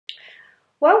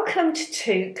Welcome to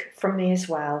Tooc from me as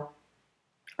well.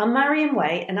 I'm Marion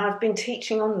Waite and I've been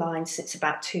teaching online since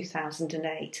about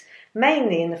 2008,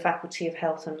 mainly in the Faculty of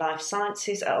Health and Life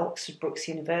Sciences at Oxford Brookes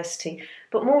University,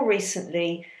 but more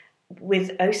recently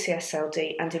with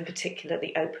OCSLD and in particular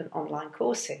the open online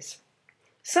courses.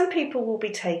 Some people will be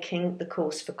taking the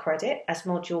course for credit as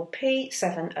module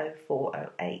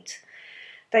P70408.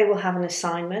 They will have an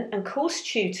assignment and course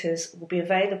tutors will be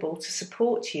available to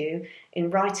support you in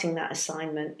writing that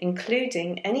assignment,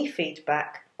 including any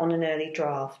feedback on an early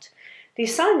draft. The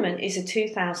assignment is a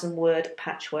 2,000-word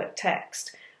patchwork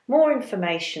text. More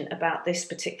information about this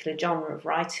particular genre of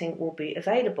writing will be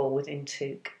available within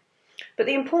Tooc. But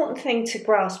the important thing to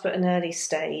grasp at an early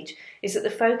stage is that the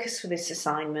focus for this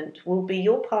assignment will be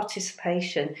your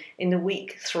participation in the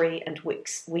week 3 and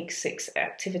week 6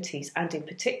 activities, and in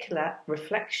particular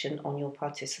reflection on your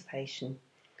participation.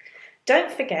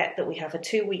 Don't forget that we have a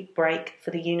 2-week break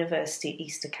for the university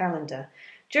Easter calendar.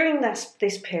 During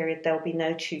this period there will be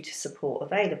no tutor support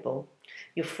available.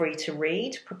 You're free to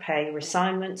read, prepare your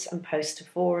assignments and post to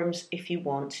forums if you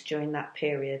want during that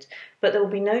period, but there will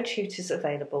be no tutors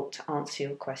available to answer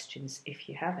your questions if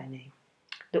you have any.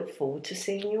 Look forward to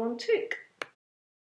seeing you on Tooc.